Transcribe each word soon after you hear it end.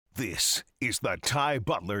This is the Ty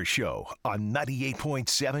Butler Show on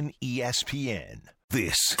 98.7 ESPN.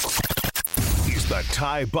 This is the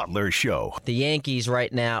Ty Butler Show. The Yankees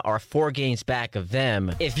right now are 4 games back of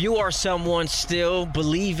them. If you are someone still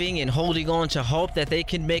believing and holding on to hope that they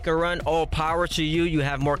can make a run, all power to you. You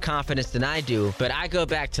have more confidence than I do. But I go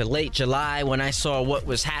back to late July when I saw what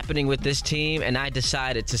was happening with this team, and I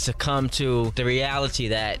decided to succumb to the reality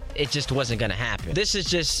that it just wasn't going to happen. This is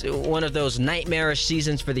just one of those nightmarish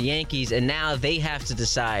seasons for the Yankees, and now they have to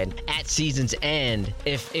decide at season's end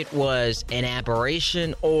if it was an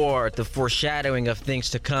aberration or the foreshadowing of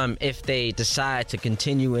things to come if they decide to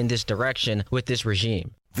continue in this direction with this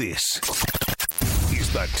regime. This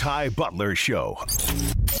is the Ty Butler Show on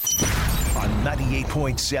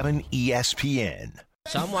 98.7 ESPN.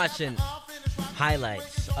 So I'm watching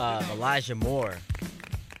highlights of Elijah Moore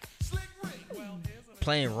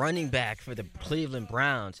playing running back for the Cleveland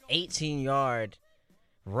Browns. 18-yard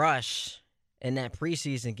rush in that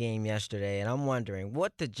preseason game yesterday, and I'm wondering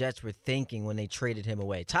what the Jets were thinking when they traded him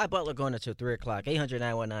away. Ty Butler going until 3 o'clock,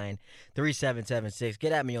 800-919-3776.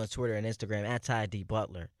 Get at me on Twitter and Instagram, at Ty D.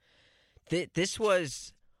 Butler. This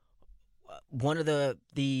was one of the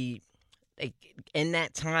in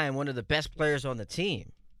that time, one of the best players on the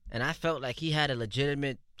team. And I felt like he had a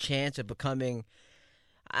legitimate chance of becoming,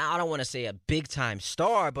 I don't want to say a big-time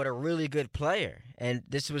star, but a really good player. And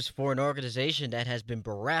this was for an organization that has been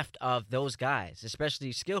bereft of those guys,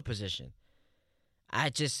 especially skill position.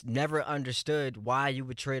 I just never understood why you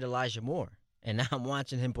would trade Elijah Moore. And now I'm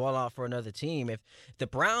watching him ball out for another team. If the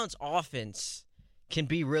Browns' offense can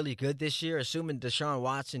be really good this year, assuming Deshaun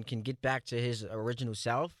Watson can get back to his original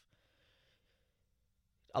self,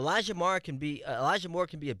 Elijah Moore can be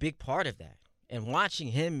a big part of that. And watching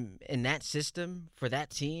him in that system for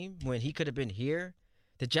that team when he could have been here,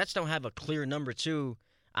 the Jets don't have a clear number 2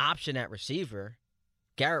 option at receiver.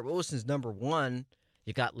 Garrett Wilson's number 1.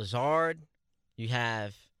 You got Lazard. You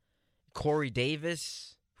have Corey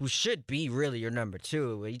Davis, who should be really your number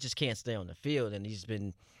 2. He just can't stay on the field, and he's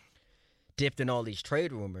been dipped in all these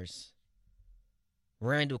trade rumors.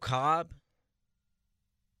 Randall Cobb.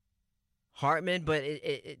 Hartman, but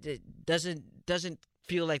it doesn't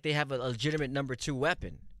feel like they have a legitimate number 2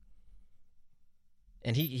 weapon.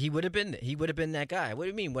 And he would have been that guy. What do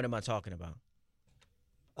you mean? What am I talking about?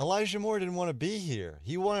 Elijah Moore didn't want to be here.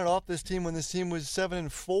 He wanted off this team when this team was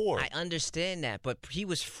 7-4. I understand that, but he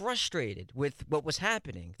was frustrated with what was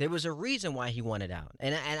happening. There was a reason why he wanted out,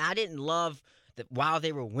 and I didn't love that while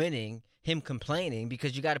they were winning, him complaining,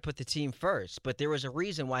 because you got to put the team first. But there was a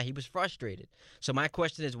reason why he was frustrated. So my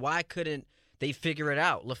question is, why couldn't they figure it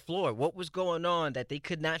out? LaFleur, what was going on that they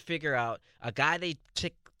could not figure out? A guy they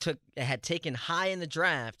had taken high in the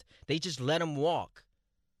draft, they just let him walk.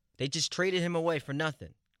 They just traded him away for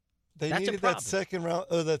nothing. They needed that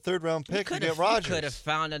third round pick to get Rodgers. You could have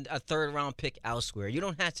found a third round pick elsewhere. You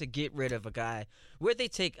don't have to get rid of a guy. Where'd they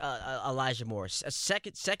take Elijah Moore? A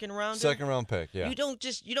second rounder? Second round pick, yeah. You don't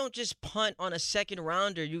just punt on a second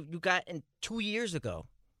rounder you got in 2 years ago.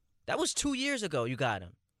 That was 2 years ago you got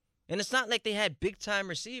him. And it's not like they had big time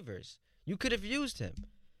receivers. You could have used him.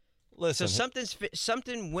 Listen, so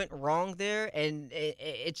something went wrong there, and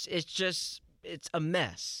it's a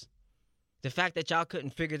mess. The fact that y'all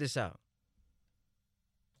couldn't figure this out.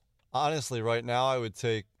 Honestly, right now I would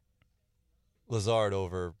take Lazard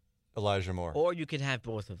over Elijah Moore. Or you could have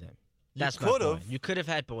both of them. That's my point. You could have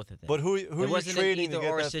had both of them. But who are you trading to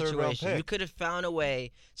get that third round pick? You could have found a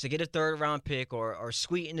way to get a third round pick or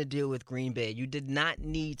sweeten the deal with Green Bay. You did not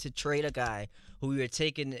need to trade a guy who you had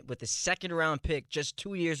taken with the second round pick just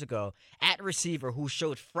 2 years ago at receiver, who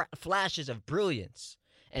showed flashes of brilliance.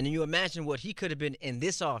 And you imagine what he could have been in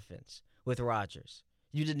this offense with Rodgers.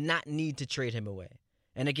 You did not need to trade him away.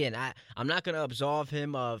 And again, I'm not going to absolve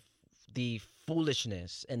him of the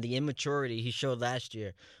foolishness and the immaturity he showed last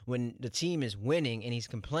year when the team is winning and he's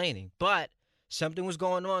complaining. But something was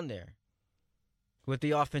going on there with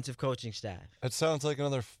the offensive coaching staff. It sounds like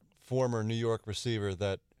another former New York receiver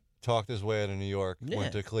that talked his way out of New York,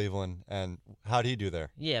 went to Cleveland, and how'd he do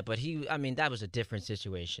there? Yeah, but that was a different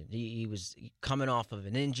situation. He was coming off of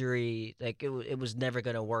an injury. Like, it was never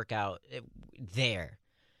going to work out there.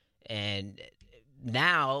 And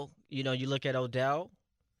now, you look at Odell,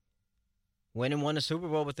 went and won the Super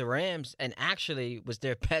Bowl with the Rams, and actually was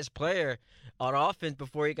their best player on offense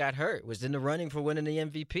before he got hurt, was in the running for winning the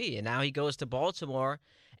MVP. And now he goes to Baltimore,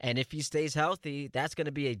 and if he stays healthy, that's going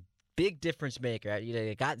to be a big difference maker.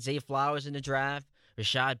 You got Zay Flowers in the draft.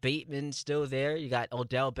 Rashad Bateman still there. You got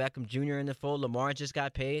Odell Beckham Jr. in the fold. Lamar just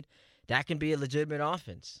got paid. That can be a legitimate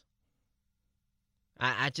offense.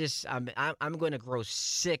 I'm going to grow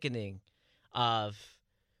sickening of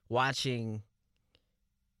watching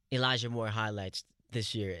Elijah Moore highlights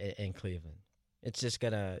this year in Cleveland. It's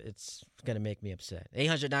gonna make me upset.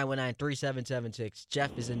 800-919-3776.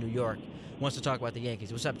 Jeff is in New York. Wants to talk about the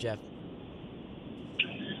Yankees. What's up, Jeff?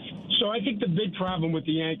 So I think the big problem with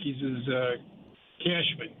the Yankees is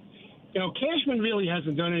Cashman. Cashman really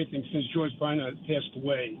hasn't done anything since George Bryant passed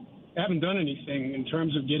away. They haven't done anything in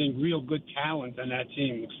terms of getting real good talent on that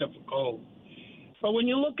team, except for Cole. But when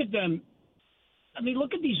you look at them,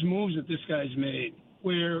 look at these moves that this guy's made,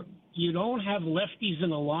 where you don't have lefties in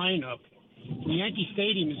the lineup. The Yankee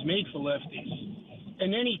Stadium is made for lefties.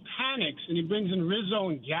 And then he panics and he brings in Rizzo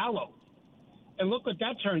and Gallo. And look what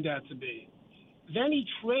that turned out to be. Then he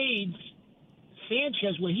trades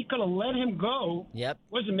Sanchez, where he could have let him go. Yep.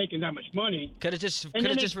 Wasn't making that much money. Could have just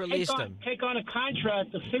released him. Take on a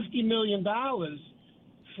contract of $50 million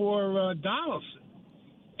for Donaldson.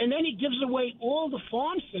 And then he gives away all the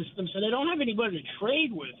farm systems, so they don't have anybody to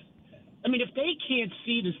trade with. If they can't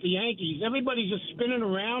see this, the Yankees, everybody's just spinning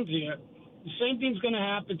around here. The same thing's going to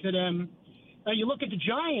happen to them. Now, you look at the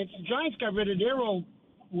Giants. The Giants got rid of their old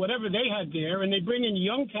whatever they had there, and they bring in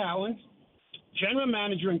young talent, general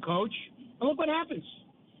manager and coach, and look what happens.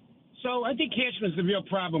 So I think Cashman's the real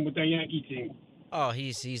problem with that Yankee team. Oh,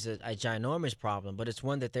 he's a ginormous problem, but it's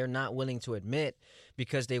one that they're not willing to admit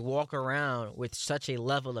because they walk around with such a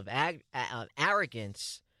level of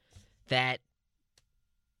arrogance that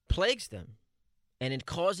plagues them. And it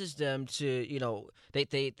causes them to,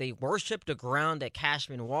 they worship the ground that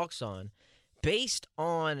Cashman walks on based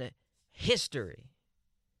on history.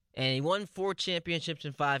 And he won 4 championships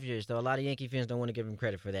in 5 years, though a lot of Yankee fans don't want to give him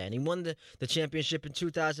credit for that. And he won the championship in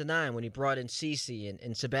 2009 when he brought in Cece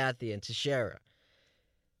and Sabathia and Teixeira.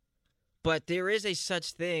 But there is a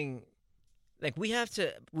such thing, like we have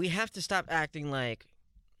to stop acting like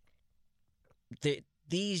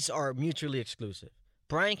these are mutually exclusive.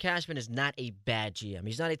 Brian Cashman is not a bad GM.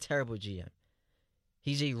 He's not a terrible GM.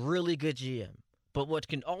 He's a really good GM. But what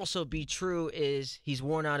can also be true is he's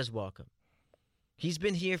worn out his welcome. He's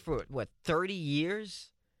been here for, 30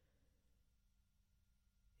 years?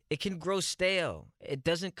 It can grow stale. It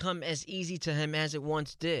doesn't come as easy to him as it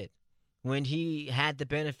once did when he had the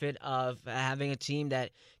benefit of having a team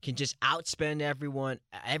that can just outspend everyone.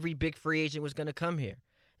 Every big free agent was going to come here.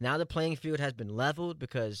 Now the playing field has been leveled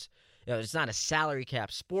because it's not a salary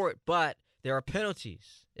cap sport, but there are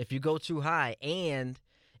penalties if you go too high. And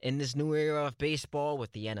in this new era of baseball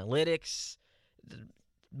with the analytics,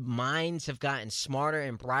 minds have gotten smarter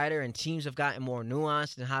and brighter, and teams have gotten more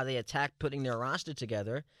nuanced in how they attack putting their roster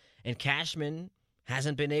together. And Cashman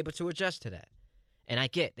hasn't been able to adjust to that. And I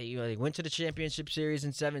get that they went to the championship series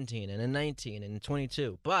in 17 and in 19 and in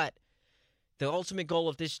 22, but the ultimate goal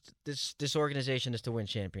of this organization is to win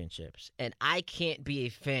championships. And I can't be a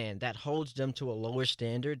fan that holds them to a lower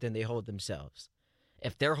standard than they hold themselves.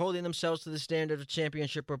 If they're holding themselves to the standard of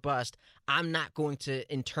championship or bust, I'm not going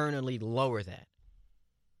to internally lower that.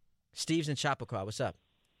 Steve's in Chappaqua. What's up?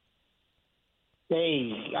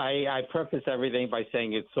 Hey, I preface everything by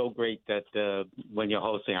saying it's so great that when you're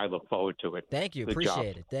hosting, I look forward to it. Thank you. Good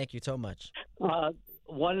Appreciate job. it. Thank you so much.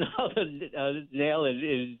 One other nail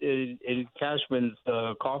in Cashman's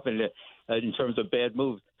coffin in terms of bad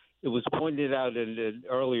moves. It was pointed out in an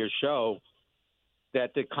earlier show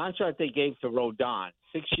that the contract they gave to Rodon,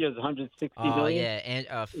 6 years, $160 million. Oh, yeah,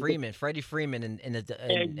 and Freddie Freeman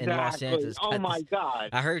in Los Angeles. Oh, my God.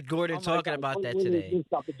 I heard Gordon talking about that today.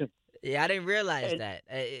 Yeah, I didn't realize that.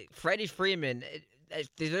 Freddie Freeman,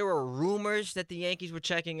 there were rumors that the Yankees were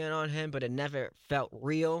checking in on him, but it never felt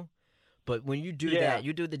real. But when you do that,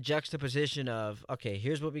 you do the juxtaposition of, okay,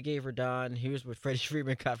 here's what we gave Rodon, here's what Freddie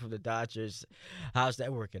Freeman got from the Dodgers. How's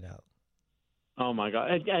that working out? Oh, my God.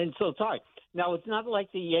 And so, sorry. Now, it's not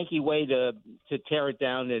like the Yankee way to tear it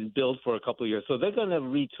down and build for a couple of years. So they're going to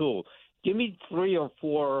retool. Give me 3 or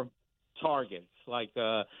 4 targets, like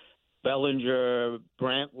Bellinger,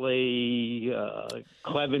 Brantley,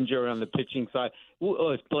 Clevenger on the pitching side,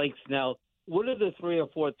 Blake Snell. What are the 3 or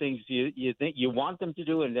 4 things you think you want them to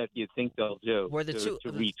do and that you think they'll do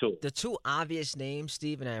to retool? The 2 obvious names,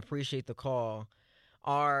 Steve, and I appreciate the call,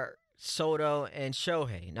 are Soto and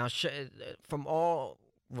Shohei. Now, from all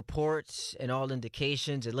reports and all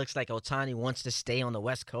indications, it looks like Ohtani wants to stay on the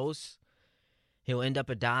West Coast. He'll end up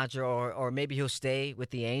a Dodger or maybe he'll stay with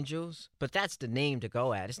the Angels. But that's the name to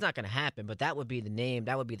go at. It's not going to happen, but that would be the name.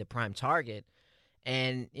 That would be the prime target.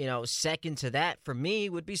 And, second to that for me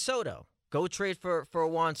would be Soto. Go trade for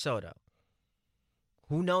Juan Soto.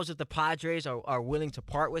 Who knows if the Padres are willing to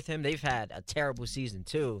part with him? They've had a terrible season,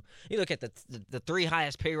 too. You look at the 3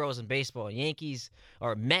 highest payrolls in baseball,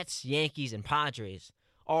 Mets, Yankees, and Padres,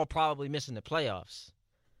 all probably missing the playoffs.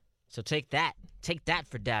 So take that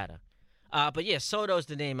for data. But yeah, Soto's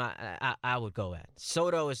the name I would go at.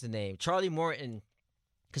 Soto is the name. Charlie Morton,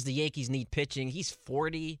 because the Yankees need pitching. He's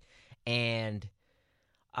 40, and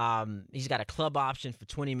he's got a club option for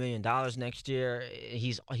 $20 million next year.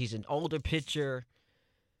 He's an older pitcher.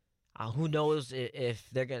 Who knows if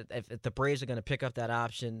the Braves are gonna pick up that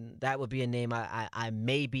option? That would be a name I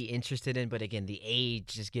may be interested in, but again, the age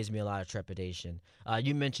just gives me a lot of trepidation.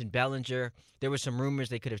 You mentioned Bellinger. There were some rumors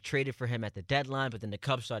they could have traded for him at the deadline, but then the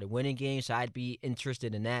Cubs started winning games, so I'd be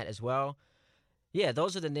interested in that as well. Yeah,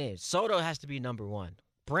 those are the names. Soto has to be number one.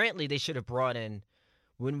 Brantley, they should have brought in.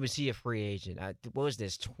 When was he a free agent? What was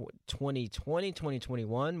this? 2020,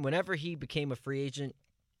 2021? Whenever he became a free agent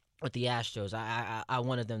with the Astros, I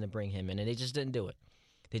wanted them to bring him in, and they just didn't do it.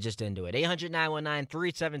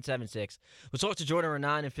 800-919-3776. We'll talk to Jordan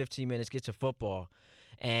Raanan in 15 minutes, get to football,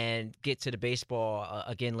 and get to the baseball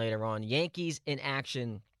again later on. Yankees in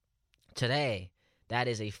action today. That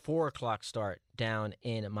is a 4 o'clock start down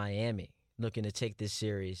in Miami, looking to take this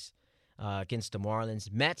series against the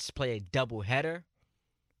Marlins. Mets play a doubleheader.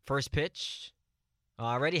 First pitch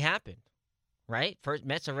already happened. Right? First,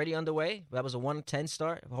 Mets already underway. That was a 1-10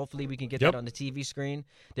 start. Hopefully we can get that on the TV screen.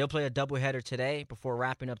 They'll play a doubleheader today before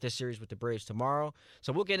wrapping up this series with the Braves tomorrow.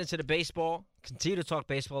 So we'll get into the baseball. Continue to talk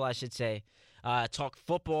baseball, I should say. Talk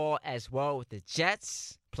football as well with the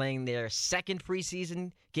Jets playing their second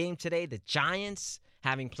preseason game today. The Giants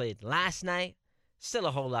having played last night. Still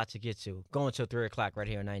a whole lot to get to. Going till 3 o'clock right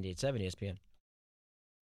here on 98.7 ESPN.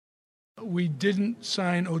 We didn't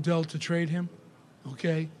sign Odell to trade him,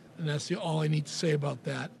 okay? And that's all I need to say about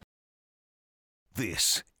that.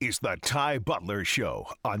 This is the Ty Butler Show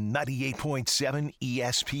on 98.7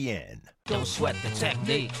 ESPN. Don't sweat the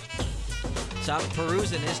technique. So I'm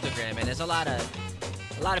perusing Instagram, and there's a lot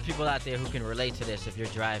of people out there who can relate to this if you're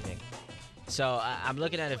driving. So I'm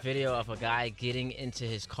looking at a video of a guy getting into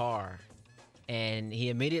his car, and he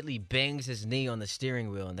immediately bangs his knee on the steering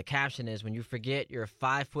wheel. And the caption is, when you forget your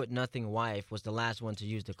 5'0" wife was the last one to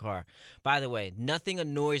use the car. By the way, nothing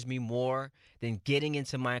annoys me more than getting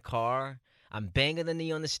into my car. I'm banging the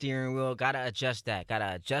knee on the steering wheel. Got to adjust that. Got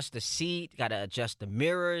to adjust the seat. Got to adjust the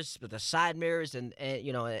mirrors, the side mirrors, and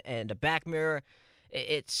the back mirror.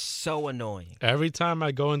 It's so annoying. Every time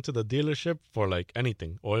I go into the dealership for like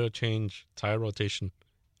anything, oil change, tire rotation,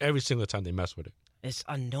 every single time they mess with it. It's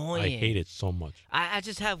annoying. I hate it so much. I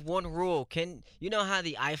just have one rule. You know how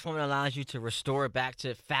the iPhone allows you to restore it back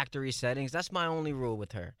to factory settings? That's my only rule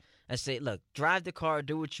with her. I say, look, drive the car,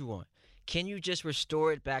 do what you want. Can you just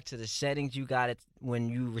restore it back to the settings you got it when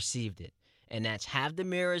you received it? And that's have the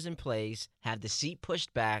mirrors in place, have the seat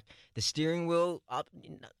pushed back, the steering wheel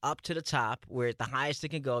up to the top where the highest it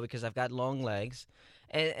can go because I've got long legs.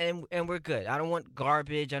 And we're good. I don't want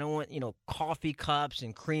garbage. I don't want, coffee cups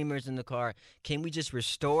and creamers in the car. Can we just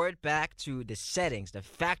restore it back to the settings, the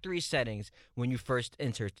factory settings, when you first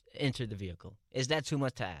entered the vehicle? Is that too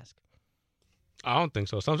much to ask? I don't think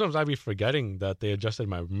so. Sometimes I'd be forgetting that they adjusted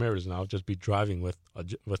my mirrors, and I'll just be driving with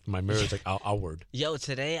my mirrors like outward. Yo,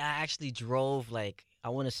 today I actually drove I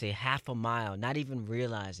want to say half a mile, not even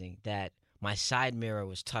realizing that my side mirror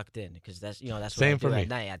was tucked in because that's what Same I do for me. at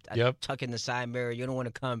night. I tuck in the side mirror. You don't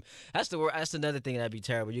want to come. That's another thing that'd be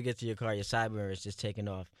terrible. You get to your car, your side mirror is just taken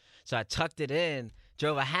off. So I tucked it in,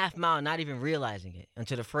 drove a half mile, not even realizing it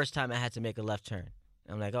until the first time I had to make a left turn.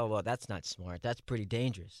 I'm like, oh well, that's not smart. That's pretty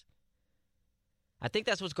dangerous. I think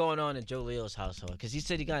that's what's going on in Joe Leo's household because he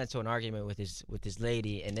said he got into an argument with his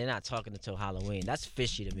lady and they're not talking until Halloween. That's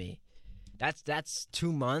fishy to me. That's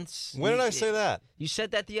 2 months. When did I say that? You said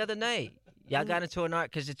that the other night. Y'all got into an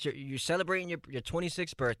argument because you're celebrating your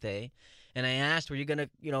 26th birthday, and I asked, were you gonna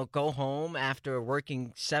go home after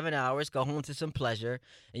working 7 hours, go home to some pleasure,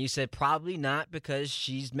 and you said probably not because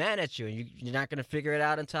she's mad at you and you're not gonna figure it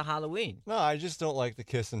out until Halloween. No, I just don't like the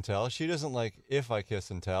kiss and tell. She doesn't like if I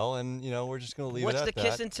kiss and tell, and we're just gonna leave it at that. What's the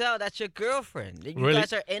kiss and tell? That's your girlfriend. You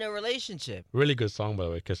guys are in a relationship. Really good song, by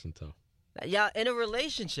the way, Kiss and Tell. Yeah, in a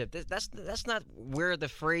relationship. That's not where the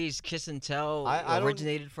phrase kiss and tell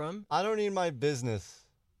originated from. I don't need my business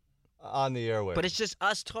on the airwaves. But it's just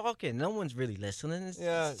us talking. No one's really listening.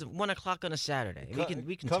 It's 1 o'clock on a Saturday. We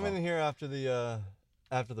can come talk. in here after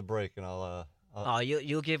the break, and I'll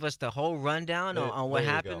you'll give us the whole rundown on what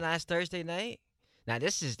happened last Thursday night? Now,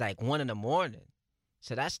 this is like 1 a.m.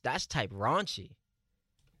 So that's type raunchy.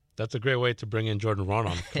 That's a great way to bring in Jordan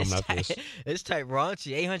Raanan from after this. It's type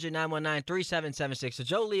raunchy. 800-919-3776. So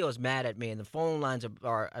Joe Leo is mad at me, and the phone lines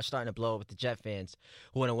are starting to blow up with the Jet fans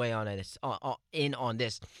who went away on this.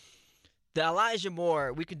 The Elijah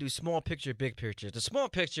Moore, we can do small picture, big picture. The small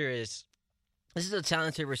picture is This is a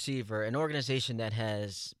talented receiver, an organization that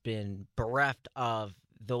has been bereft of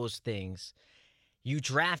those things. You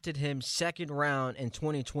drafted him second round in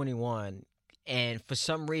 2021, and for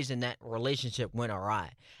some reason that relationship went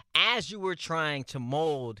awry. As you were trying to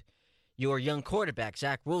mold your young quarterback,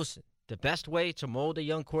 Zach Wilson, the best way to mold a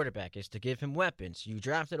young quarterback is to give him weapons. You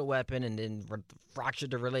drafted a weapon and then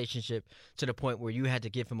fractured the relationship to the point where you had to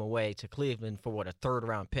give him away to Cleveland for, a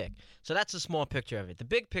third-round pick. So that's a small picture of it. The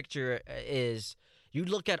big picture is you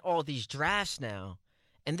look at all these drafts now,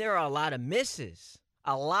 and there are a lot of misses.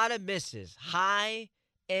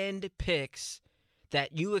 High-end picks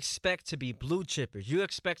that you expect to be blue chippers. You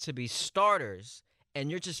expect to be starters,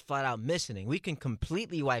 and you're just flat out missing it. We can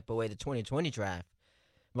completely wipe away the 2020 draft.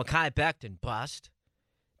 Mekhi Becton, bust.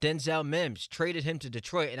 Denzel Mims, traded him to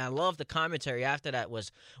Detroit. And I love the commentary after that was,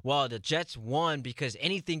 well, the Jets won because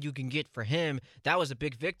anything you can get for him, that was a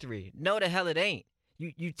big victory. No, the hell it ain't.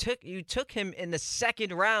 You took him in the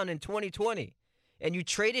second round in 2020, and you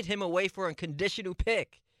traded him away for a conditional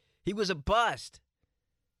pick. He was a bust.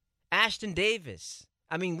 Ashton Davis.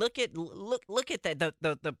 I mean, look at that.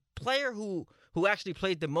 The player who actually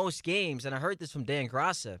played the most games, and I heard this from Dan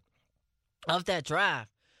Grassa, of that draft,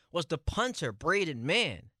 was the punter, Braden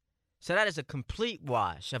Mann. So that is a complete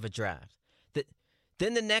wash of a draft.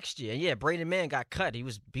 Then the next year, Braden Mann got cut. He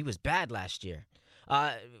was bad last year.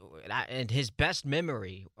 And his best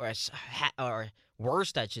memory, or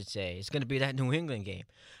worst, I should say, is going to be that New England game.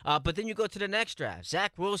 But then you go to the next draft.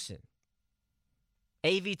 Zach Wilson.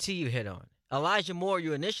 AVT you hit on. Elijah Moore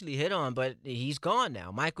you initially hit on, but he's gone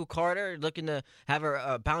now. Michael Carter looking to have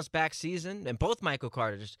a bounce-back season, and both Michael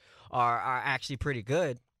Carters are actually pretty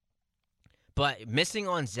good. But missing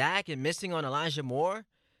on Zach and missing on Elijah Moore,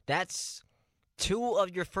 that's 2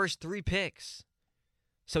 of your first 3 picks.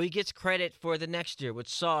 So he gets credit for the next year with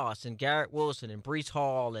Sauce and Garrett Wilson and Breece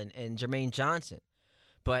Hall and Jermaine Johnson.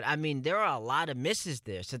 But, I mean, there are a lot of misses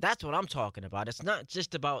there. So that's what I'm talking about. It's not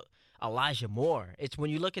just about Elijah Moore. It's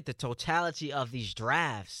when you look at the totality of these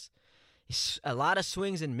drafts, it's a lot of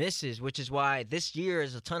swings and misses, which is why this year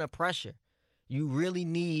is a ton of pressure. You really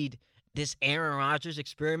need this Aaron Rodgers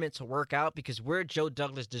experiment to work out, because where Joe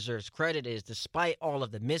Douglas deserves credit is, despite all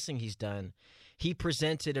of the missing he's done, he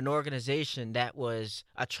presented an organization that was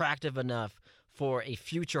attractive enough for a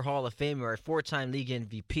future Hall of Famer, a 4-time league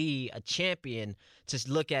MVP, a champion, to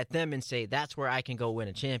look at them and say, that's where I can go win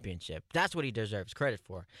a championship. That's what he deserves credit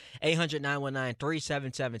for.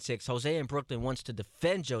 800-919-3776. Jose in Brooklyn wants to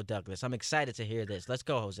defend Joe Douglas. I'm excited to hear this. Let's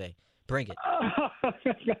go, Jose. Bring it.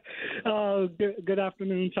 Good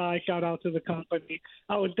afternoon, Ty. Shout out to the company.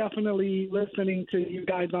 I was definitely listening to you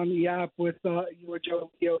guys on the app with you or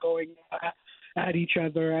Joe going at each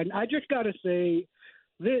other. And I just got to say,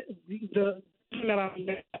 the thing that I'm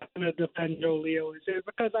going to defend Joe Leo is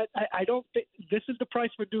because I don't think this is the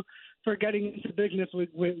price for getting into business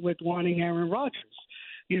with wanting Aaron Rodgers.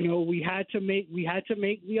 You know, we had to make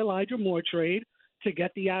the Elijah Moore trade to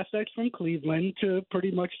get the assets from Cleveland to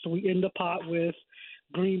pretty much sweeten the pot with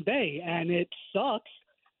Green Bay, and it sucks.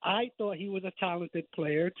 I thought he was a talented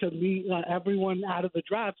player. To me, everyone out of the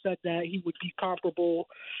draft said that he would be comparable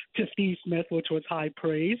to Steve Smith, which was high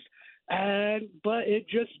praise. But it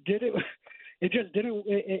just didn't. It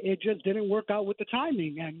just didn't work out with the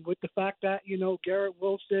timing, and with the fact that Garrett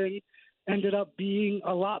Wilson ended up being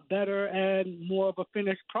a lot better and more of a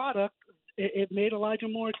finished product. It made Elijah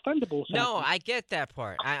Moore expendable. No, I get that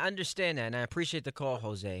part. I understand that, and I appreciate the call,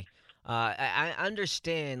 Jose. I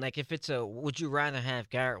understand, like, if it's would you rather have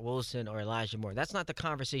Garrett Wilson or Elijah Moore? That's not the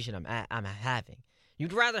conversation I'm having.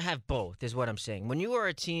 You'd rather have both, is what I'm saying. When you are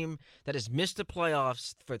a team that has missed the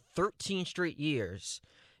playoffs for 13 straight years,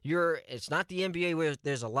 it's not the NBA where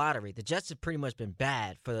there's a lottery. The Jets have pretty much been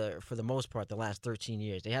bad for the most part the last 13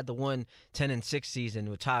 years. They had the 10-6 season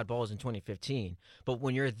with Todd Bowles in 2015. But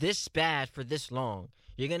when you're this bad for this long,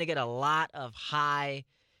 you're going to get a lot of high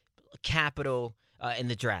capital in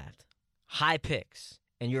the draft, high picks,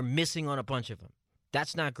 and you're missing on a bunch of them.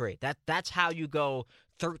 That's not great. That's how you go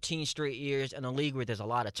 13 straight years in a league where there's a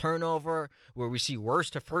lot of turnover, where we see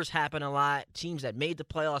worst to first happen a lot, teams that made the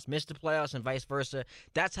playoffs missed the playoffs, and vice versa.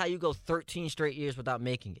 That's how you go 13 straight years without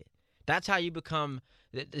making it. That's how you become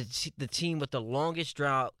the team with the longest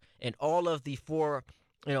drought in all of the four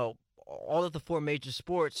major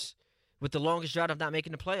sports with the longest drought of not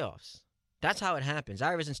making the playoffs. That's how it happens.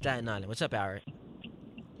 Ira's in Staten Island. What's up, Ira?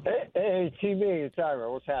 Hey, TV, it's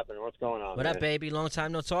Ira. What's happening? What's going on? What up, baby? Long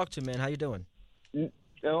time no talk to, man. How you doing?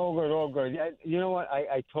 All good. You know what?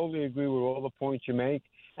 I totally agree with all the points you make.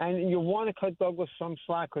 And you want to cut Douglas some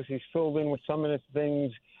slack because he's filled in with some of the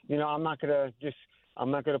things. I'm not going to just I'm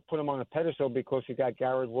not going to put him on a pedestal because he got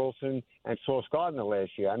Garrett Wilson and Sauce Gardner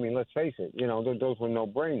last year. I mean, let's face it, those were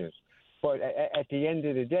no-brainers. But at the end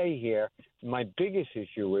of the day here, my biggest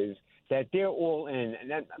issue is that they're all in.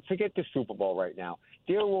 And forget the Super Bowl right now.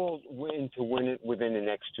 They're all in to win it within the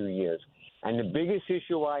next 2 years. And the biggest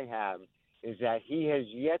issue I have is that he has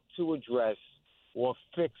yet to address or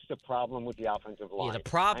fix the problem with the offensive line. Yeah, the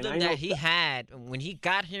problem that he had when he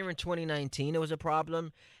got here in 2019, it was a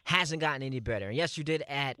problem, hasn't gotten any better. And yes, you did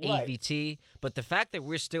add AVT, but the fact that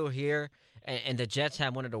we're still here and the Jets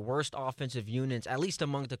have one of the worst offensive units, at least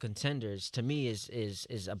among the contenders, to me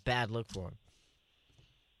is a bad look for him.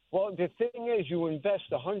 Well, the thing is, you invest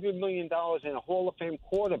 $100 million in a Hall of Fame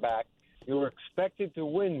quarterback, you're expected to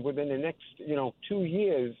win within the next 2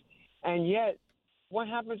 years, and yet what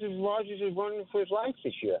happens is Rodgers is running for his life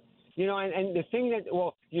this year. And the thing that,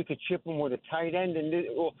 you could chip him with a tight end,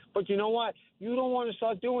 but you know what? You don't want to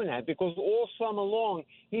start doing that because all summer long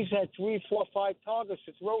he's had 3, 4, 5 targets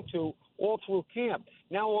to throw to all through camp.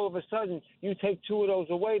 Now all of a sudden you take 2 of those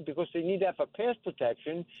away because they need that for pass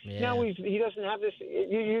protection. Yeah. Now he doesn't have this.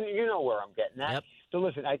 You know where I'm getting at. Yep. So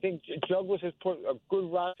listen, I think Douglas has put a good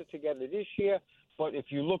roster together this year. But if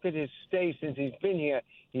you look at his stay since he's been here,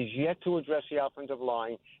 he's yet to address the offensive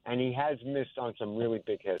line, and he has missed on some really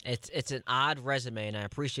big hits. It's an odd resume, and I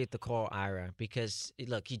appreciate the call, Ira, because,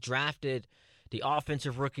 look, he drafted the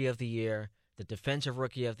Offensive Rookie of the Year, the Defensive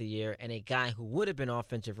Rookie of the Year, and a guy who would have been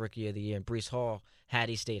Offensive Rookie of the Year, Breece Hall, had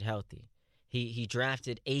he stayed healthy. He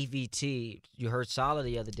drafted AVT. You heard Saleh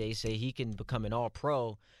the other day say he can become an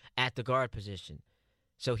all-pro at the guard position.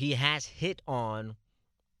 So he has hit on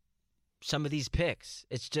some of these picks.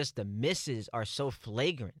 It's just the misses are so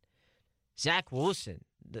flagrant. Zach Wilson,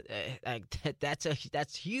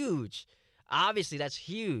 that's huge. Obviously, that's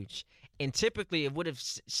huge. And typically, it would have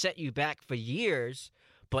set you back for years,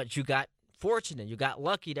 but you got fortunate. You got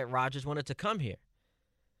lucky that Rodgers wanted to come here.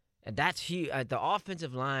 And that's huge. The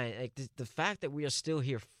offensive line, the fact that we are still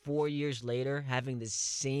here 4 years later having the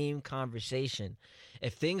same conversation.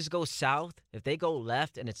 If things go south, if they go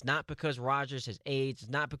left, and it's not because Rodgers has aged,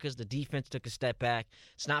 it's not because the defense took a step back,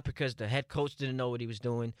 it's not because the head coach didn't know what he was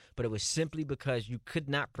doing, but it was simply because you could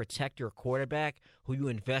not protect your quarterback who you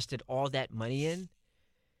invested all that money in,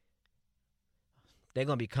 they're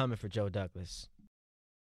going to be coming for Joe Douglas.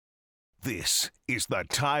 This is the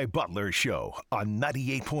Ty Butler Show on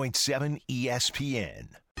 98.7 ESPN.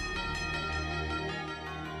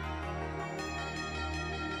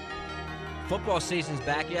 Football season's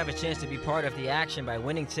back. You have a chance to be part of the action by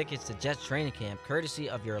winning tickets to Jets training camp, courtesy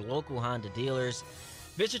of your local Honda dealers.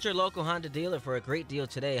 Visit your local Honda dealer for a great deal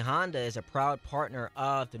today. Honda is a proud partner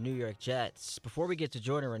of the New York Jets. Before we get to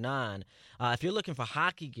Jordan Raanan, if you're looking for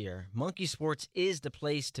hockey gear, Monkey Sports is the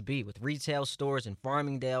place to be with retail stores in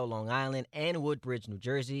Farmingdale, Long Island, and Woodbridge, New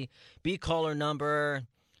Jersey. Be caller number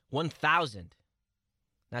 1000.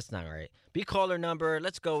 That's not right. Be caller number,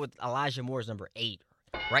 let's go with Elijah Moore's number 8.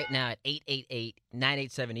 Right now at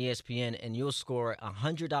 888-987-ESPN, and you'll score a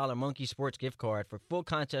 $100 Monkey Sports gift card. For full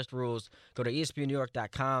contest rules, go to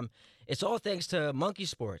ESPNNewYork.com. It's all thanks to Monkey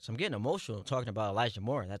Sports. I'm getting emotional talking about Elijah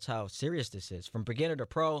Moore. That's how serious this is. From beginner to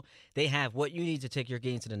pro, they have what you need to take your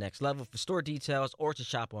game to the next level. For store details or to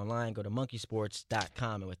shop online, go to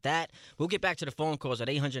monkeysports.com. And with that, we'll get back to the phone calls at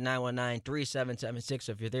 800-919-3776.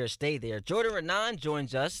 If you're there, stay there. Jordan Raanan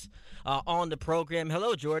joins us on the program.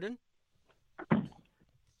 Hello, Jordan.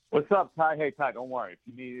 What's up, Ty? Hey, Ty, don't worry.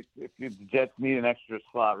 If the Jets need an extra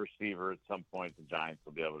slot receiver at some point, the Giants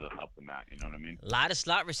will be able to help them out. You know what I mean? A lot of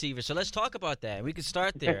slot receivers. So let's talk about that. We could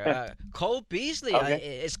start there. Cole Beasley.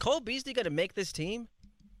 Okay. Is Cole Beasley going to make this team?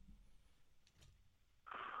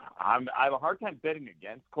 I have a hard time betting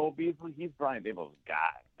against Cole Beasley. He's Brian Daboll's guy,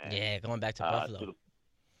 man. Yeah, going back to Buffalo. To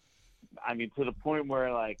the point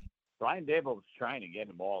where, Brian Daboll was trying to get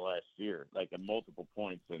him all last year, at multiple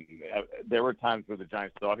points, and there were times where the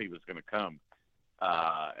Giants thought he was going to come,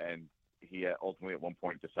 and he ultimately at one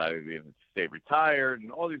point decided to stay retired,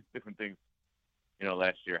 and all these different things,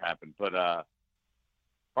 last year happened. But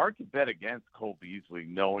hard to bet against Cole Beasley,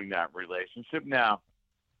 knowing that relationship. Now,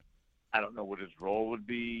 I don't know what his role would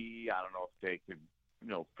be. I don't know if they could,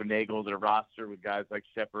 finagle their roster with guys like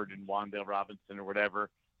Shepard and Wan'Dale Robinson or whatever.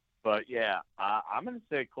 But, yeah, I'm going to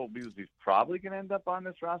say Cole Beasley's probably going to end up on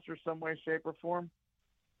this roster some way, shape, or form.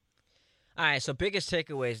 All right, so biggest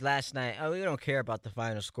takeaways last night. We don't care about the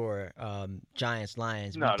final score,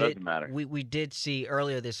 Giants-Lions. No, it doesn't matter. We did see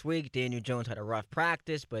earlier this week Daniel Jones had a rough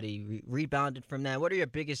practice, but he rebounded from that. What are your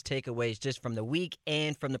biggest takeaways just from the week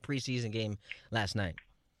and from the preseason game last night?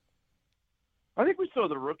 I think we saw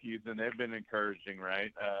the rookies, and they've been encouraging,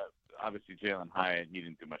 right? Obviously, Jalen Hyatt, he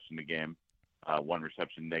didn't do much in the game. 1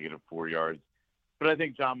 reception, -4 yards. But I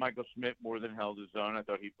think John Michael Schmidt more than held his own. I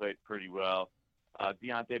thought he played pretty well.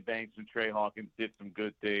 Deontay Banks and Trey Hawkins did some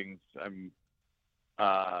good things.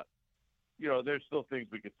 There's still things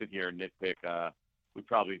we could sit here and nitpick. We'd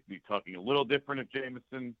probably be talking a little different if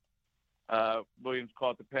Jameson Williams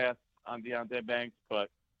caught the pass on Deontay Banks, but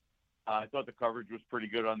I thought the coverage was pretty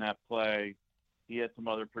good on that play. He had some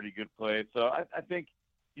other pretty good plays. So I think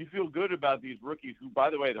you feel good about these rookies who, by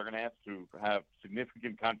the way, they're going to have to have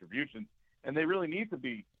significant contributions, and they really need to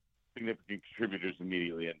be significant contributors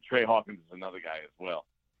immediately. And Trey Hawkins is another guy as well.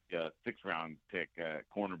 Yeah, 6th-round pick,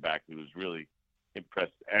 cornerback who has really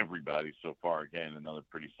impressed everybody so far. Again, another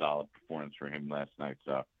pretty solid performance for him last night.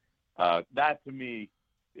 So that, to me,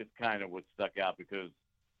 is kind of what stuck out, because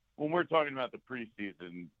when we're talking about the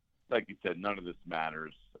preseason, like you said, none of this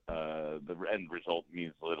matters. The end result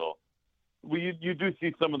means little. You do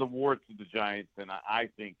see some of the warts of the Giants, and I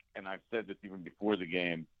think, and I've said this even before the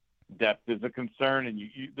game, depth is a concern, and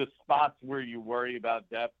the spots where you worry about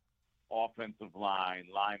depth, offensive line,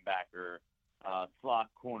 linebacker, slot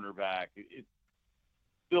cornerback, it's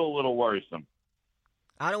still a little worrisome.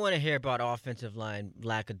 I don't want to hear about offensive line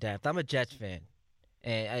lack of depth. I'm a Jets fan.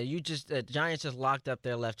 And the Giants just locked up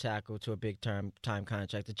their left tackle to a big time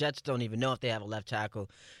contract. The Jets don't even know if they have a left tackle.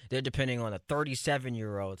 They're depending on a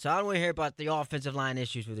 37-year-old. So I don't want to hear about the offensive line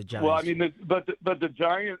issues with the Giants. Well, I mean,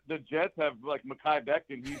 the Jets have like Mekhi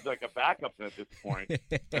Becton. He's like a backup at this point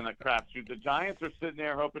in a crapshoot. The Giants are sitting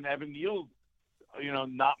there hoping Evan Neal's,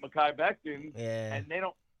 not Mekhi Becton, and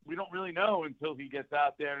we don't really know until he gets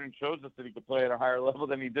out there and shows us that he could play at a higher level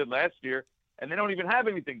than he did last year, and they don't even have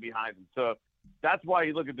anything behind him. So that's why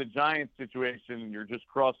you look at the Giants situation and you're just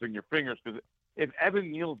crossing your fingers, because if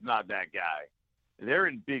Evan Neal's not that guy, they're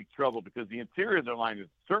in big trouble, because the interior of their line is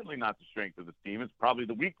certainly not the strength of this team. It's probably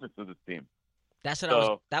the weakness of this team. That's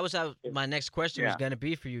what my next question was going to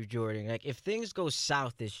be for you, Jordan. Like, if things go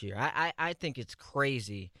south this year, I think it's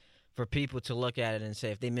crazy for people to look at it and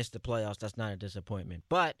say if they miss the playoffs, that's not a disappointment.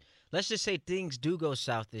 But let's just say things do go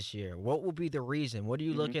south this year. What will be the reason? What are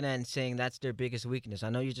you looking at and saying that's their biggest weakness? I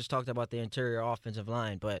know you just talked about the interior offensive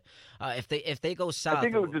line, but if they go south,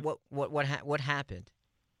 what happened?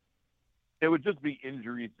 It would just be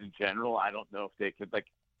injuries in general. I don't know if they could,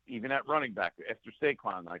 even at running back after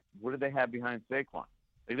Saquon, what do they have behind Saquon?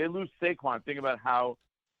 If they lose Saquon, think about how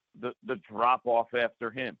the drop off after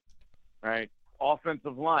him, right?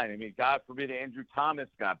 Offensive line. I mean, God forbid Andrew Thomas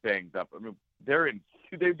got banged up. I mean,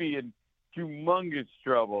 they'd be in humongous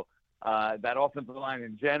trouble. That offensive line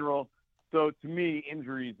in general. So to me,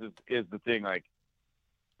 injuries is the thing.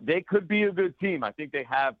 They could be a good team. I think they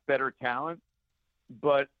have better talent,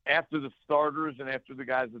 but after the starters and after the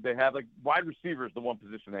guys that they have, wide receiver is the one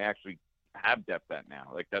position they actually have depth at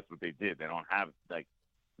now. That's what they did. They don't have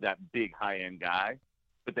that big high end guy,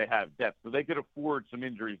 but they have depth. So they could afford some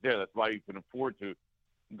injuries there. That's why you can afford to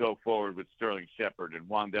go forward with Sterling Shepard and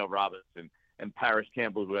Wan'Dale Robinson and Paris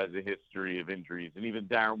Campbell, who has a history of injuries, and even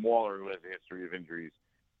Darren Waller, who has a history of injuries.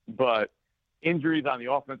 But injuries on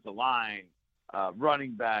the offensive line,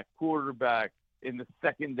 running back, quarterback, in the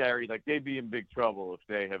secondary, they'd be in big trouble if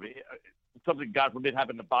they have something, God forbid,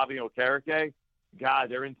 happened to Bobby Okereke. God,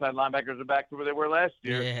 their inside linebackers are back to where they were last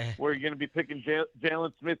year, where you're going to be picking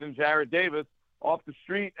Jalen Smith and Jared Davis off the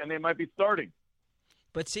street, and they might be starting.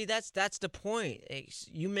 But see, that's the point.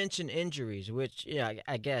 You mentioned injuries, which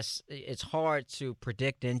I guess it's hard to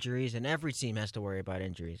predict injuries, and every team has to worry about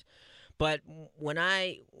injuries. But when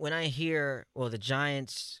I hear, well, the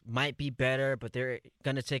Giants might be better, but they're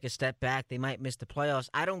going to take a step back, they might miss the playoffs,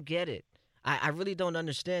 I don't get it. I really don't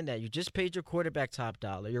understand that. You just paid your quarterback top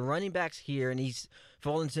dollar. Your running back's here, and he's, for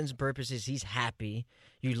all intents and purposes, he's happy.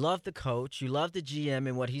 You love the coach. You love the GM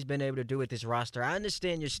and what he's been able to do with this roster. I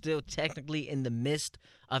understand you're still technically in the midst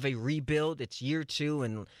of a rebuild. It's year 2,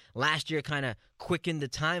 and last year kind of quickened the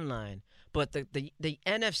timeline. But the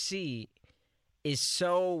NFC is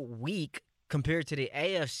so weak compared to the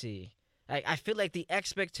AFC. I feel like the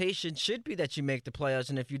expectation should be that you make the playoffs,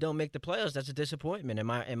 and if you don't make the playoffs, that's a disappointment. Am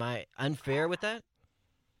I unfair with that?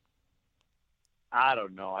 I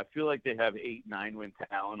don't know. I feel like they have 8-9 win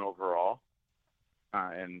talent overall,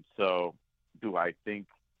 and so do I think,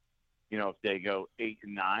 if they go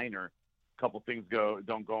 8-9 or a couple things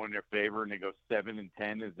don't go in their favor and they go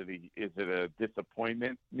 7-10, is it a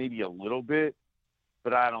disappointment? Maybe a little bit,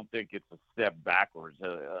 but I don't think it's a step backwards.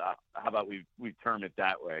 How about we term it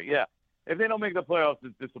that way? Yeah. If they don't make the playoffs,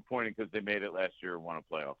 it's disappointing because they made it last year and won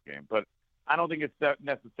a playoff game. But I don't think it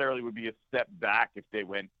necessarily would be a step back if they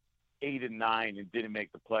went 8-9 and didn't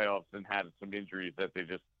make the playoffs and had some injuries that they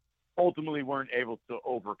just ultimately weren't able to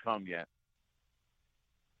overcome yet.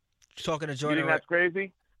 talking to You Jordan. think that's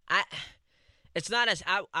crazy? It's not as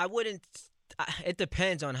I wouldn't. It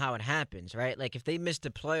depends on how it happens, right? Like if they miss the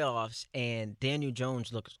playoffs and Daniel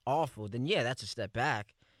Jones looks awful, then yeah, that's a step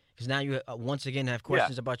back because now you once again have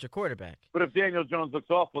questions about your quarterback. But if Daniel Jones looks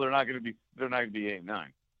awful, they're not going to be 8-9.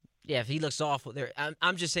 Yeah, if he looks awful,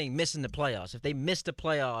 I'm just saying missing the playoffs. If they miss the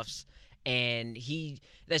playoffs and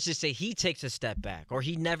let's just say he takes a step back or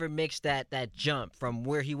he never makes that jump from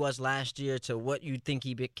where he was last year to what you think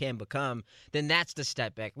he can become, then that's the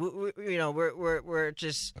step back.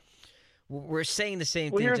 We're saying the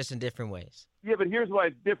same thing just in different ways. Yeah, but here's why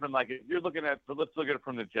it's different. Like if you're looking at, let's look at it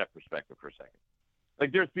from the Jet perspective for a second.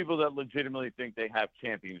 Like there's people that legitimately think they have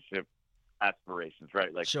championship aspirations,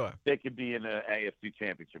 right? Like sure. They could be in an AFC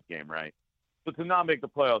championship game, right? But to not make the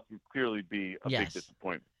playoffs would clearly be a big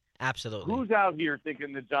disappointment. Absolutely. Who's out here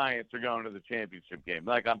thinking the Giants are going to the championship game?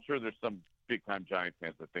 Like I'm sure there's some big-time Giants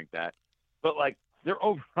fans that think that. But like their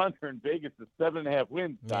over-under in Vegas is 7.5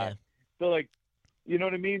 wins. Yeah. So like, you know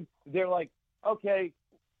what I mean? They're like, okay,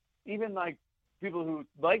 even like people who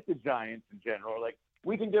like the Giants in general are like,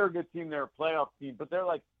 we think they're a good team, they're a playoff team, but they're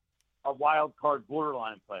like a wild card,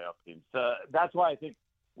 borderline playoff team. So that's why I think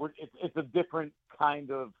it's a different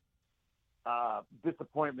kind of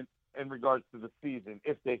disappointment in regards to the season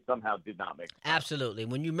if they somehow did not make it. Absolutely.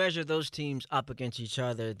 When you measure those teams up against each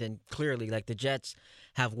other, then clearly, like the Jets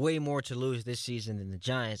have way more to lose this season than the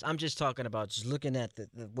Giants. I'm just talking about just looking at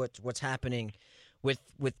what's happening with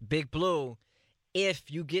Big Blue.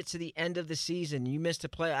 If you get to the end of the season, you miss the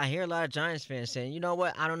play. I hear a lot of Giants fans saying, you know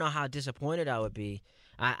what, I don't know how disappointed I would be.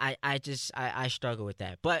 I struggle with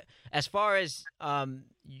that. But as far as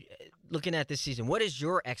looking at this season, what is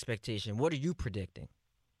your expectation? What are you predicting?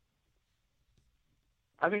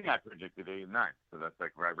 I think I predicted 8-9, so that's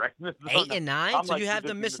like right. 8-9. So you have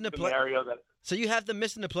them missing the play. So you have them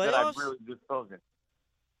missing the playoffs. I'm really just focused.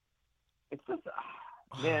 It's just,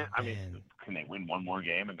 man. I mean, can they win one more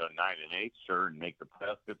game and go 9-8? Sure, and make the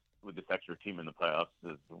playoffs with this extra team in the playoffs.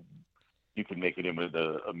 You can make it in with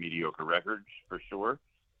a mediocre record for sure.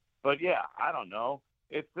 But yeah, I don't know.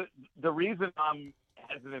 It's the reason I'm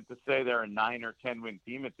hesitant to say they're a 9 or 10 win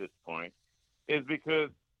team at this point is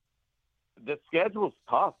because the schedule's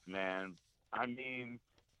tough, man. I mean,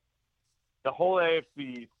 the whole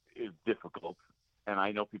AFC is difficult, and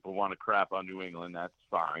I know people want to crap on New England. That's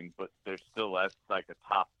fine, but they're still like a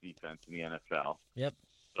top defense in the NFL. Yep.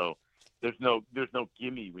 So there's no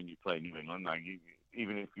gimme when you play New England. Like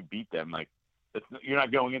even if you beat them, like you're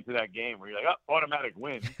not going into that game where you're like, oh, automatic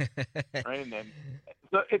win, right? And then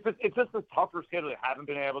so it's just a tougher schedule. They haven't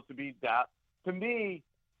been able to beat that. To me,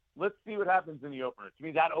 let's see what happens in the opener. To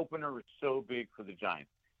me, that opener is so big for the Giants.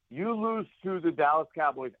 You lose to the Dallas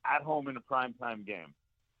Cowboys at home in a primetime game.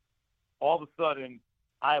 All of a sudden,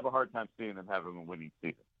 I have a hard time seeing them having a winning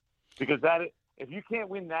season. Because if you can't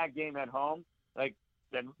win that game at home, like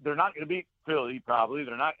then they're not going to beat Philly probably.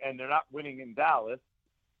 They're not winning in Dallas.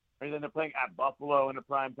 And then they're playing at Buffalo in a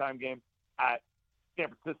primetime game, at San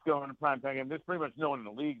Francisco in a primetime game. There's pretty much no one in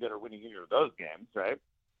the league that are winning either of those games, right?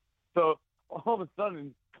 So all of a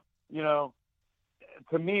sudden, you know,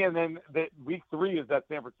 to me, and then week 3 is that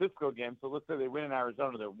San Francisco game. So let's say they win in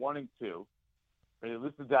Arizona, they're 1-2. They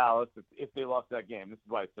lose to Dallas if they lost that game. This is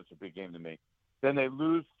why it's such a big game to me. Then they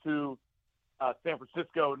lose to San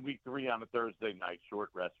Francisco in week 3 on a Thursday night, short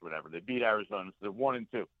rest, whatever. They beat Arizona, so they're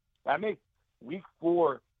 1-2. That makes week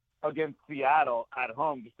 4 against Seattle at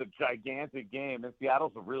home just a gigantic game. And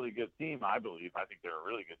Seattle's a really good team, I believe. I think they're a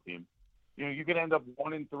really good team. You know, you could end up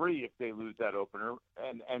 1-3 if they lose that opener,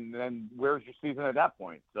 and then where's your season at that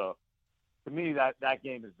point? So, to me, that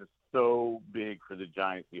game is just so big for the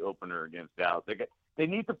Giants, the opener against Dallas. They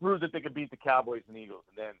need to prove that they could beat the Cowboys and Eagles,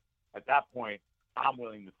 and then at that point, I'm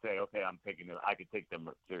willing to say, okay, I could take them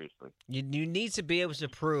seriously. You need to be able to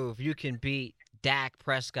prove you can beat Dak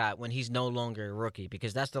Prescott when he's no longer a rookie,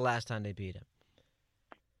 because that's the last time they beat him.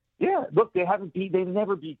 Yeah, look, they've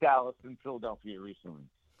never beat Dallas and Philadelphia recently.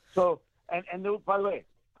 So. And by the way,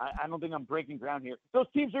 I don't think I'm breaking ground here. Those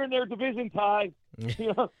teams are in their division, Ty.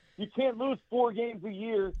 You know, you can't lose 4 games a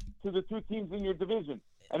year to the 2 teams in your division.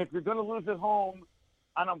 And if you're going to lose at home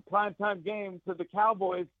on a primetime game to the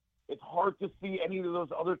Cowboys, it's hard to see any of those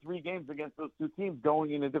other 3 games against those 2 teams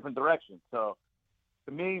going in a different direction. So,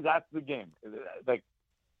 to me, that's the game. Like,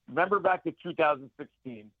 remember back to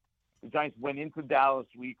 2016, the Giants went into Dallas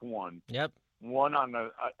week 1. Yep. One on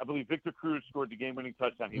I believe Victor Cruz scored the game-winning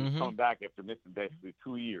touchdown. He was coming back after missing basically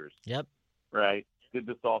 2 years. Yep. Right? Did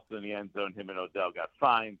this also in the end zone. Him and Odell got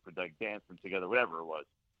fined for like dancing together, whatever it was.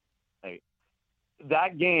 Hey,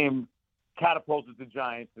 that game catapulted the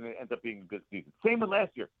Giants, and it ended up being a good season. Same with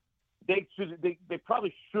last year. They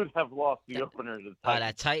probably should have lost the opener to the Titans.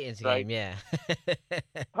 That Titans right? game, yeah.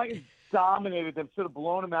 Titans dominated them, should have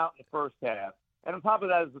blown them out in the first half. And on top of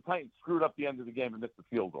that, the Titans screwed up the end of the game and missed the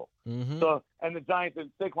field goal. Mm-hmm. So, and the Giants and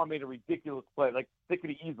Saquon made a ridiculous play. Like, they could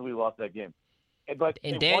have easily lost that game. But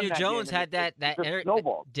and Daniel Jones had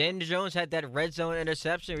Daniel Jones had that red zone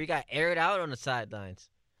interception where he got aired out on the sidelines.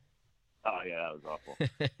 Oh, yeah, that was awful.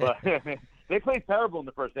 But they played terrible in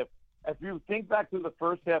the first half. If you think back to the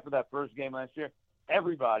first half of that first game last year,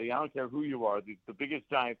 everybody, I don't care who you are, the biggest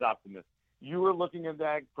Giants optimist, you were looking at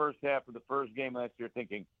that first half of the first game last year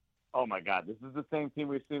thinking, oh, my God, this is the same team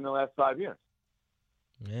we've seen the last 5 years.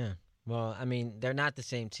 Yeah. Well, I mean, they're not the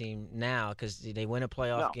same team now because they win a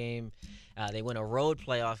playoff game. They win a road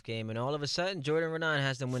playoff game, and all of a sudden, Jordan Raanan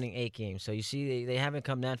has them winning 8 games. So you see, they haven't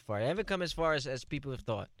come that far. They haven't come as far as people have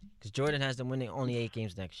thought because Jordan has them winning only 8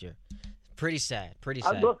 games next year. Pretty sad.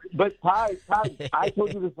 Look, but Ty, I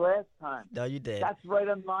told you this last time. No, you did. That's right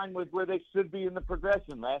in line with where they should be in the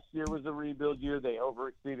progression. Last year was a rebuild year. They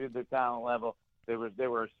overexceeded their talent level. They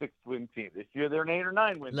were a 6-win team. This year they're an 8 or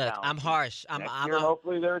 9 win. Look, I'm harsh.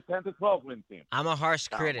 Hopefully they're a 10 to 12 win team. I'm a harsh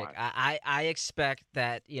critic. I expect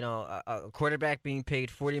that a quarterback being paid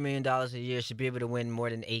 $40 million a year should be able to win more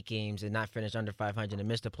than 8 games and not finish under 500 and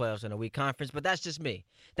miss the playoffs in a weak conference. But that's just me.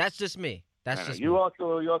 You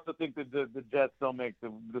also think that the Jets don't make the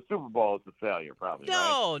Super Bowl is a failure, probably.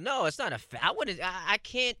 No, it's not a. I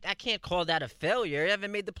can't call that a failure. They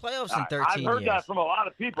haven't made the playoffs in 13 years. I've heard that from a lot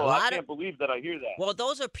of people. I can't believe that I hear that. Well,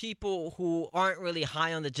 those are people who aren't really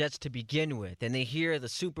high on the Jets to begin with, and they hear the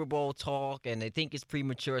Super Bowl talk and they think it's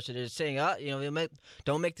premature, so they're saying,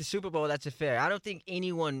 don't make the Super Bowl. That's a failure. I don't think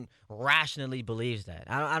anyone rationally believes that.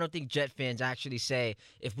 I don't think Jet fans actually say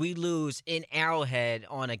if we lose in Arrowhead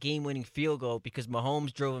on a game-winning field goal because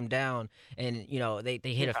Mahomes drove him down and they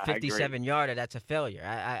hit a 57-yarder, that's a failure.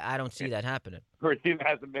 I don't see that happening. For a team that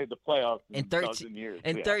hasn't made the playoffs in 13 years.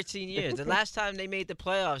 In 13 years. The last time they made the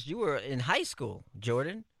playoffs, you were in high school,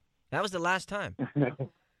 Jordan. That was the last time.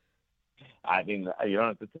 I mean, you don't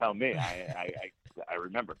have to tell me. I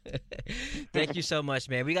remember. Thank you so much,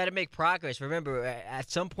 man. We got to make progress. Remember, at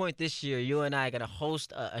some point this year, you and I are going to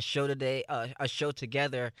host a show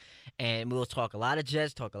together, and we'll talk a lot of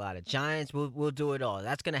Jets, talk a lot of Giants. We'll do it all.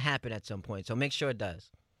 That's going to happen at some point, so make sure it does.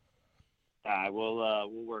 We'll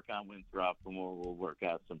work on Winthrop, and we'll work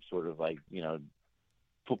out some sort of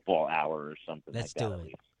football hour or something. Let's do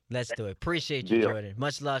it. Let's do it. Appreciate you, Jordan.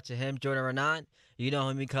 Much love to him. Jordan Raanan, you know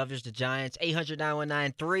him. He covers the Giants.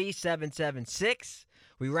 800-919-3776.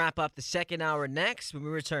 We wrap up the second hour next when we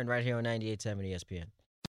return right here on 98.7 ESPN.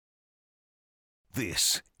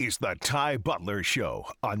 This is the Ty Butler Show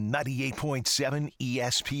on 98.7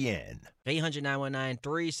 ESPN.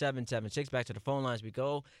 800-919-3776. Back to the phone lines we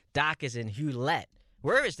go. Doc is in Hewlett.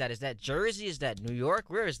 Where is that? Is that Jersey? Is that New York?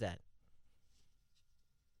 Where is that?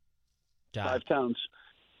 Doc. 5 towns.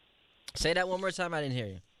 Say that one more time. I didn't hear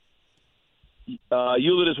you.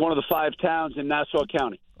 Hewlett is one of the 5 towns in Nassau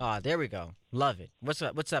County. Ah, there we go. Love it. What's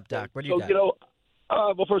up, Doc? What do you got?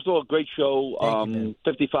 Well, first of all, great show.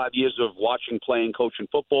 55 years of watching, playing, coaching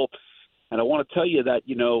football. And I want to tell you that,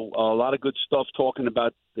 a lot of good stuff talking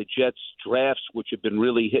about the Jets drafts, which have been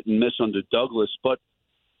really hit and miss under Douglas. But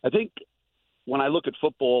I think when I look at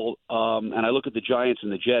football and I look at the Giants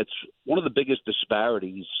and the Jets, one of the biggest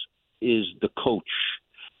disparities is the coach.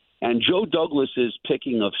 And Joe Douglas's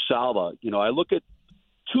picking of Saleh, I look at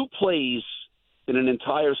 2 plays in an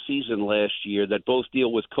entire season last year that both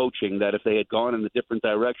deal with coaching, that if they had gone in a different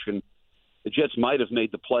direction, the Jets might have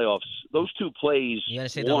made the playoffs. Those 2 plays. You got to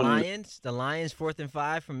say the Lions? The Lions 4th and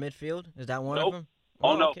 5 from midfield? Is that one of them?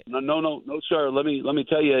 No, okay. No, sir. Let me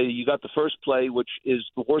tell you, you got the first play, which is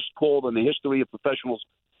the worst call in the history of professional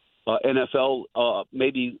NFL,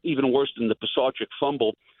 maybe even worse than the Pisarcik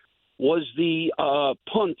fumble, was the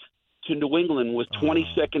punt to New England with 20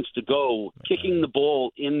 seconds to go, kicking the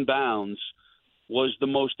ball inbounds was the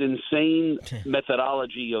most insane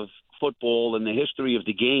methodology of football in the history of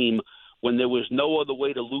the game. When there was no other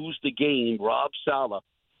way to lose the game, Rob Saleh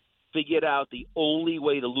figured out the only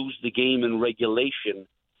way to lose the game in regulation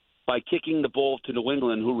by kicking the ball to New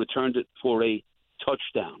England, who returned it for a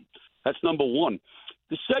touchdown. That's number one.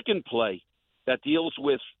 The second play that deals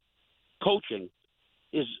with coaching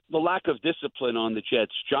is the lack of discipline on the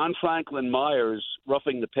Jets. John Franklin Myers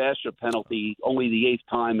roughing the passer penalty, only the 8th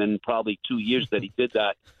time in probably 2 years that he did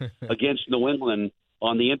that against New England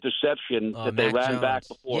on the interception that they ran back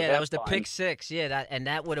before. Yeah, that was the pick 6. Yeah,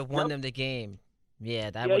 that would have won them the game.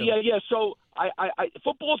 Yeah, So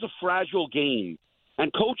football's a fragile game,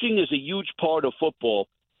 and coaching is a huge part of football.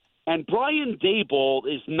 And Brian Daboll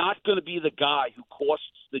is not going to be the guy who costs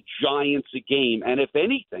the Giants a game. And if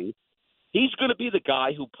anything, he's going to be the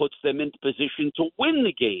guy who puts them into position to win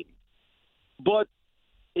the game. But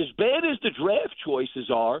as bad as the draft choices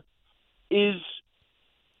are, is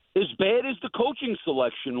as bad as the coaching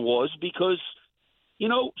selection was, because,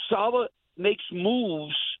 Saleh makes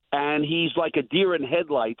moves and he's like a deer in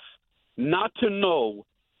headlights not to know,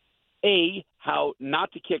 A, how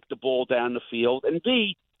not to kick the ball down the field, and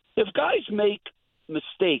B, if guys make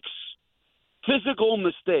mistakes, physical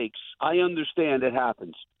mistakes, I understand it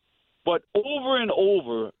happens. But over and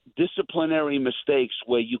over, disciplinary mistakes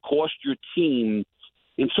where you cost your team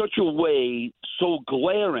in such a way so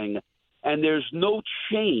glaring and there's no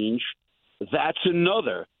change, that's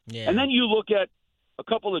another. Yeah. And then you look at a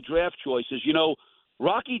couple of draft choices.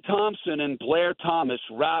 Rocky Thompson and Blair Thomas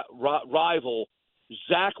rival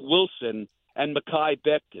Zach Wilson and Mekhi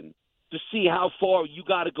Becton to see how far you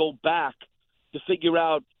got to go back to figure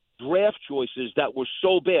out draft choices that were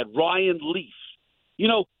so bad. Ryan Leaf.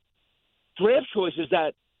 Draft choices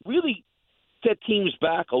that really set teams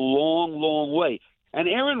back a long, long way. And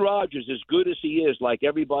Aaron Rodgers, as good as he is, like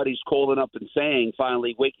everybody's calling up and saying,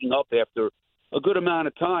 finally waking up after a good amount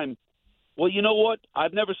of time, well, you know what?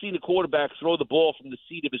 I've never seen a quarterback throw the ball from the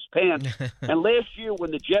seat of his pants. And last year when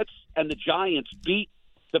the Jets and the Giants beat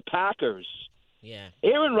the Packers,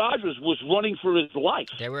 Aaron Rodgers was running for his life.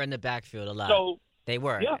 They were in the backfield a lot. So, they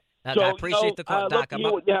were. Yeah. I So, appreciate the call, Doc.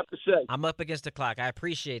 What you have to say. I'm up against the clock. I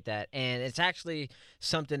appreciate that. And it's actually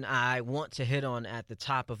something I want to hit on at the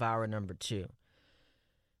top of hour number 2.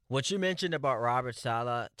 What you mentioned about Robert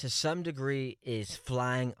Saleh, to some degree, is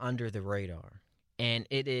flying under the radar. And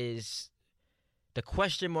it is the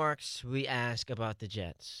question marks we ask about the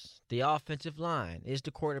Jets. The offensive line. Is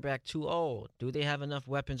the quarterback too old? Do they have enough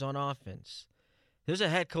weapons on offense? There's a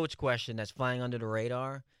head coach question that's flying under the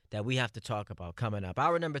radar that we have to talk about coming up.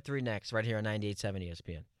 Hour number 3 next, right here on 98.7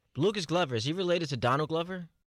 ESPN. Lucas Glover, is he related to Donald Glover?